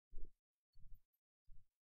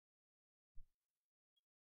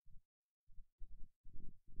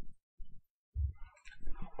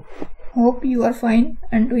Hope you are fine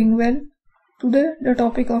and doing well. Today the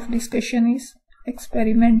topic of discussion is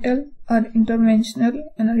experimental or interventional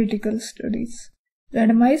analytical studies.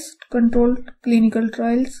 Randomized controlled clinical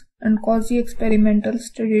trials and quasi-experimental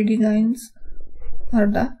study designs are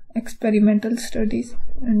the experimental studies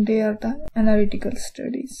and they are the analytical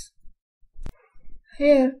studies.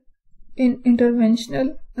 Here in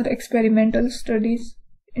interventional or experimental studies,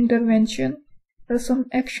 intervention or some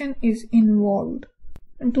action is involved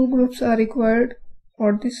and two groups are required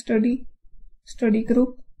for this study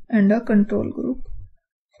group and a control group.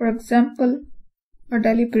 For example, a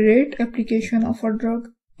deliberate application of a drug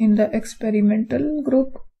in the experimental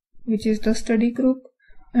group, which is the study group,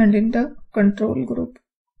 and in the control group.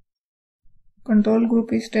 Control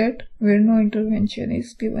group is that where no intervention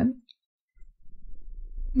is given.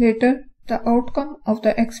 Later, the outcome of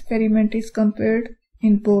the experiment is compared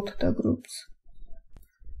in both the groups.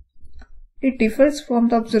 It differs from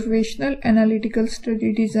the observational analytical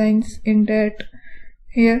study designs in that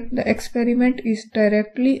here the experiment is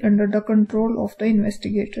directly under the control of the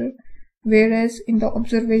investigator, whereas in the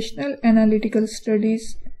observational analytical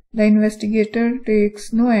studies, the investigator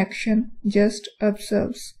takes no action, just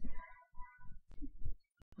observes.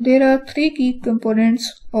 There are three key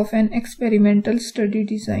components of an experimental study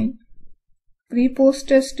design: pre-post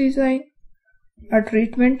test design, a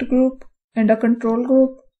treatment group and a control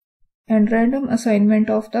group, and random assignment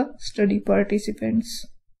of the study participants.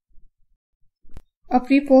 A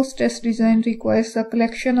pre-post test design requires the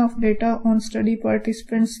collection of data on study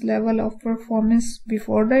participants' level of performance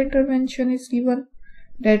before the intervention is given,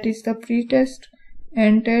 that is the pre-test,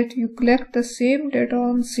 and that you collect the same data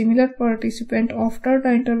on similar participant after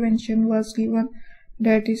the intervention was given,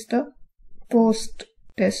 that is the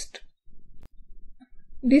post-test.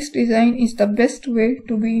 This design is the best way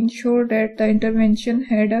to be ensured that the intervention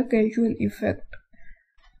had a causal effect.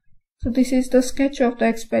 So this is the sketch of the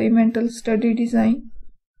experimental study design.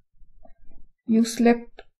 You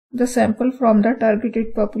select the sample from the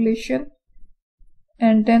targeted population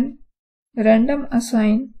and then random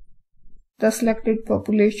assign the selected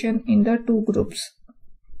population in the two groups,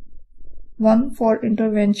 one for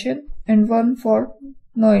intervention and one for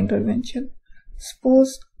no intervention.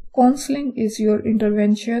 Suppose counseling is your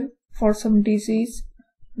intervention for some disease,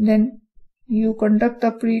 then you conduct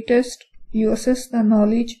the pre-test, you assess the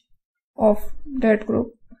knowledge of that group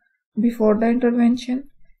before the intervention,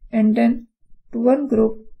 and then to one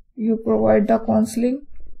group you provide the counseling,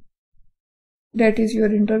 that is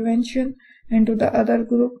your intervention, and to the other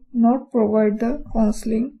group not provide the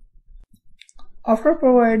counseling. After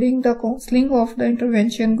providing the counseling of the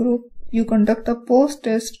intervention group, you conduct a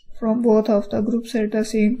post-test from both of the groups at the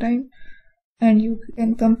same time, and you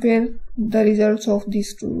can compare the results of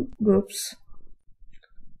these two groups.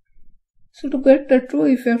 So to get the true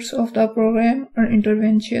effects of the program or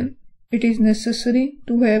intervention, it is necessary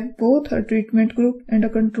to have both a treatment group and a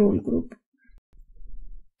control group.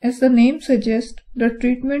 As the name suggests, the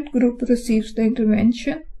treatment group receives the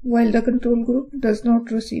intervention while the control group does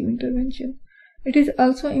not receive intervention. It is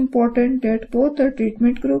also important that both the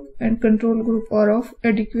treatment group and control group are of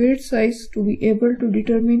adequate size to be able to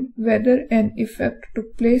determine whether an effect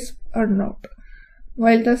took place or not.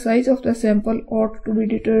 While the size of the sample ought to be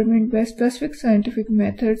determined by specific scientific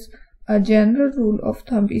methods, a general rule of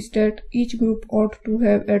thumb is that each group ought to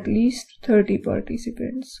have at least 30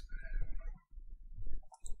 participants.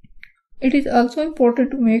 It is also important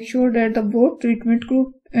to make sure that the both treatment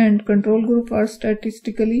group and control group are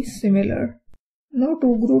statistically similar. No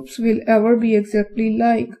two groups will ever be exactly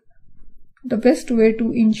like. The best way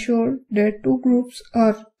to ensure that two groups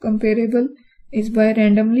are comparable is by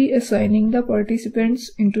randomly assigning the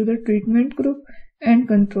participants into the treatment group and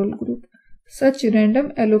control group. Such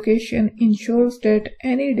random allocation ensures that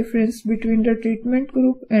any difference between the treatment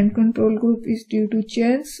group and control group is due to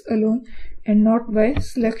chance alone and not by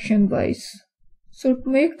selection bias. So to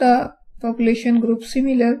make the population group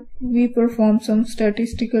similar, we perform some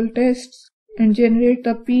statistical tests and generate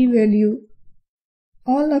the p-value.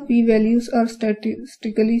 All the p-values are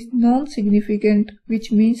statistically non-significant,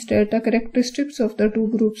 which means that the characteristics of the two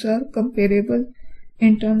groups are comparable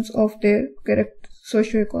in terms of their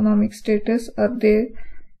socioeconomic status or their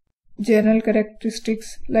general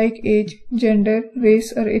characteristics like age, gender,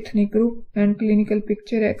 race or ethnic group, and clinical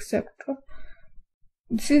picture, etc.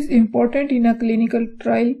 This is important in a clinical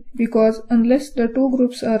trial because unless the two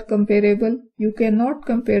groups are comparable, you cannot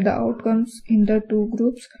compare the outcomes in the two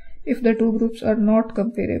groups. If the two groups are not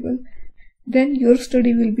comparable, then your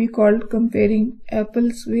study will be called comparing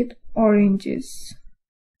apples with oranges.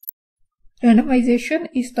 Randomization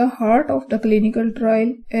is the heart of the clinical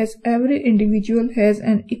trial, as every individual has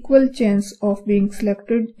an equal chance of being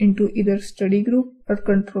selected into either study group or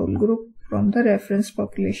control group from the reference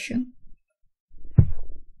population.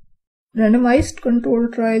 Randomized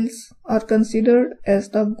controlled trials are considered as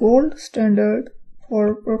the gold standard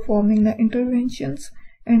for performing the interventions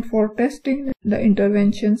and for testing the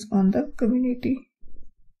interventions on the community.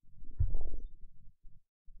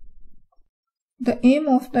 The aim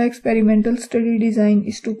of the experimental study design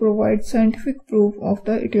is to provide scientific proof of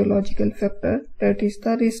the etiological factor, that is,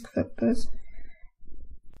 the risk factors.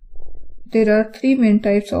 There are three main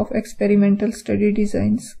types of experimental study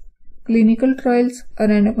designs: clinical trials,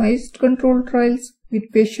 randomized controlled trials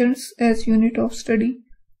with patients as unit of study,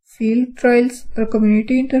 field trials or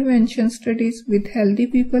community intervention studies with healthy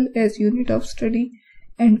people as unit of study,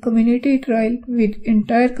 and community trial with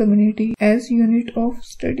entire community as unit of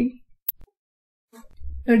study.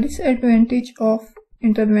 The disadvantage of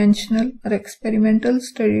interventional or experimental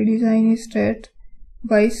study design is that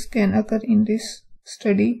bias can occur in this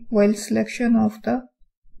study while selection of the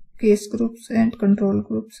case groups and control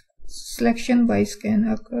groups. Selection bias can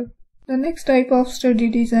occur. The next type of study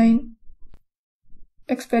design,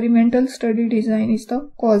 experimental study design, is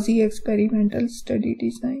the quasi-experimental study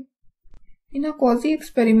design. In a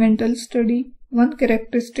quasi-experimental study, one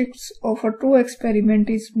characteristic of a true experiment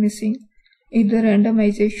is missing, either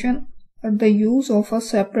randomization or the use of a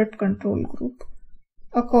separate control group.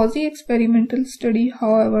 A quasi-experimental study,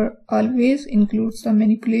 however, always includes the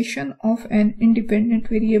manipulation of an independent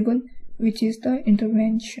variable, which is the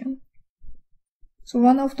intervention. So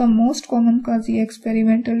one of the most common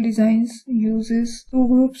quasi-experimental designs uses two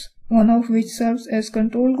groups, one of which serves as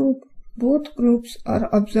control group. Both groups are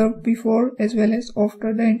observed before as well as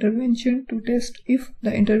after the intervention to test if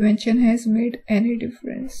the intervention has made any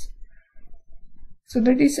difference. So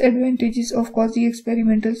the disadvantages of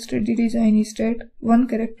quasi-experimental study design is that one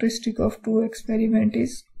characteristic of true experiment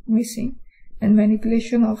is missing, and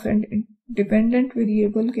manipulation of an independent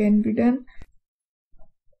variable can be done.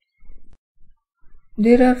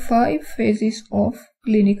 There are 5 phases of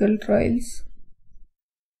clinical trials.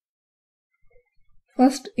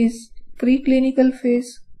 First is preclinical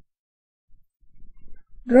phase.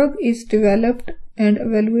 Drug is developed and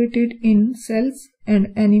evaluated in cells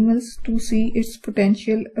and animals to see its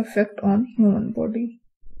potential effect on human body.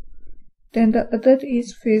 Then the other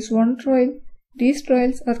is phase 1 trial. These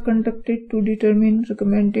trials are conducted to determine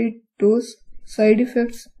recommended dose, side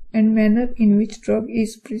effects, and manner in which drug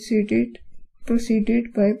is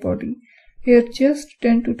proceeded by body. Here just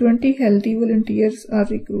 10 to 20 healthy volunteers are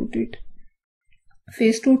recruited.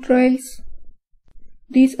 Phase 2 trials.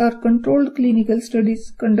 These are controlled clinical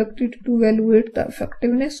studies conducted to evaluate the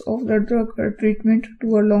effectiveness of the drug or treatment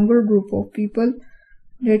to a longer group of people,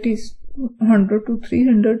 that is 100 to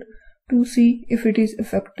 300, to see if it is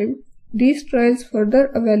effective. These trials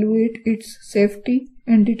further evaluate its safety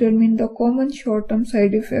and determine the common short-term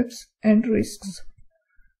side effects and risks.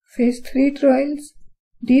 Phase 3 trials.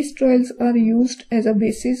 These trials are used as a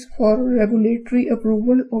basis for regulatory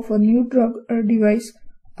approval of a new drug or device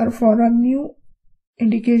or for a new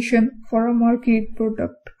indication for a market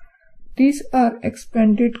product. These are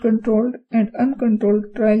expanded controlled and uncontrolled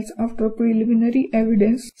trials after preliminary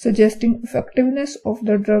evidence suggesting effectiveness of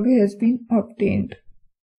the drug has been obtained.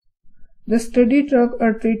 The study drug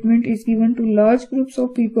or treatment is given to large groups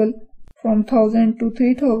of people from 1000 to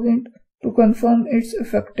 3000 to confirm its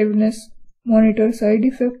effectiveness, monitor side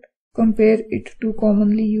effect, compare it to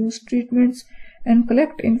commonly used treatments, and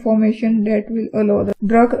collect information that will allow the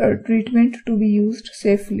drug or treatment to be used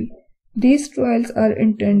safely. These trials are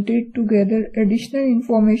intended to gather additional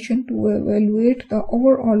information to evaluate the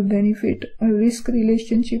overall benefit or risk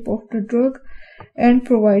relationship of the drug and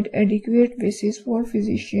provide adequate basis for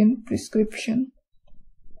physician prescription.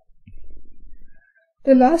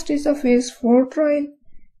 The last is a phase 4 trial.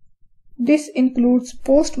 This includes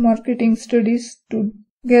post-marketing studies to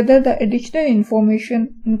gather the additional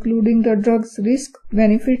information including the drug's risk,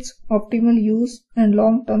 benefits, optimal use, and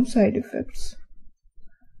long-term side effects.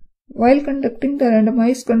 While conducting the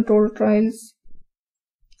randomized controlled trials,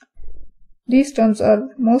 these terms are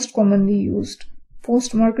most commonly used: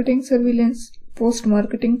 post-marketing surveillance,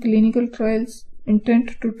 post-marketing clinical trials,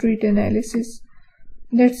 intent to treat analysis.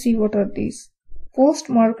 Let's see what are these.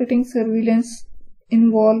 Post-marketing surveillance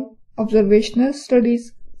involve observational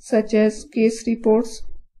studies such as case reports,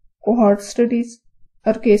 cohort studies,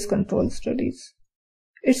 or case control studies.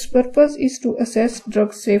 Its purpose is to assess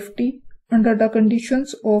drug safety under the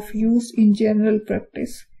conditions of use in general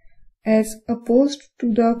practice, as opposed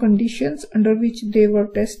to the conditions under which they were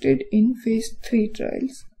tested in phase 3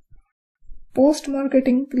 trials.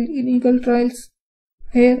 Post-marketing clinical trials.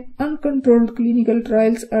 Here, uncontrolled clinical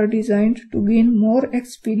trials are designed to gain more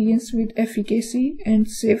experience with efficacy and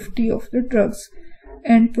safety of the drugs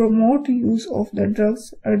and promote use of the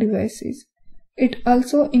drugs or devices. It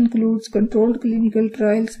also includes controlled clinical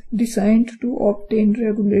trials designed to obtain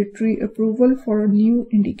regulatory approval for a new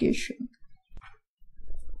indication.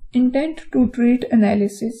 Intent to treat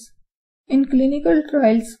analysis. In clinical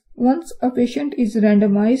trials, once a patient is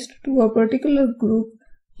randomized to a particular group,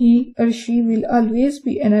 he or she will always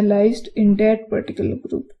be analyzed in that particular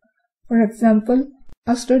group. For example,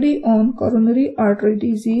 a study on coronary artery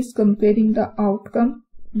disease comparing the outcome,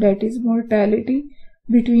 that is mortality,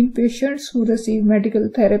 between patients who receive medical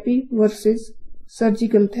therapy versus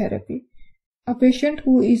surgical therapy. A patient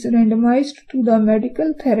who is randomized to the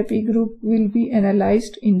medical therapy group will be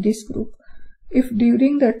analyzed in this group. If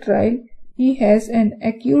during the trial he has an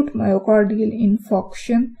acute myocardial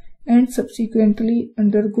infarction and subsequently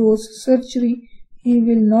undergoes surgery, he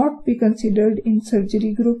will not be considered in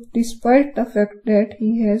surgery group despite the fact that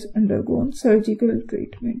he has undergone surgical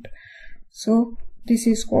treatment. So, this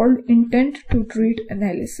is called intent to treat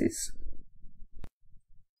analysis.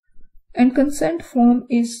 And consent form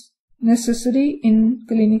is necessary in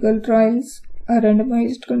clinical trials or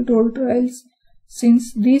randomized controlled trials.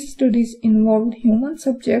 Since these studies involved human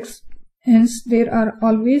subjects, hence there are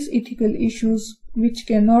always ethical issues which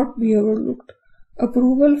cannot be overlooked.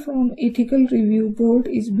 Approval from ethical review board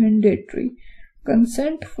is mandatory.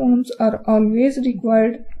 Consent forms are always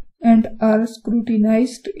required and are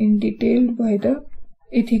scrutinized in detail by the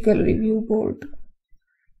ethical review board.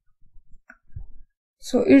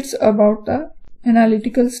 So it's about the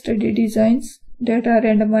analytical study designs, data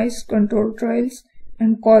randomized controlled trials,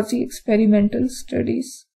 and quasi-experimental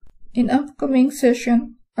studies. In upcoming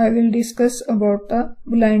session, I will discuss about the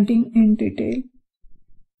blinding in detail.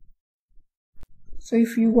 So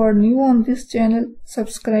if you are new on this channel,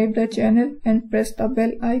 subscribe the channel and press the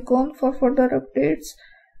bell icon for further updates.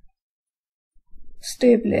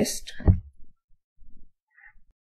 Stay blessed.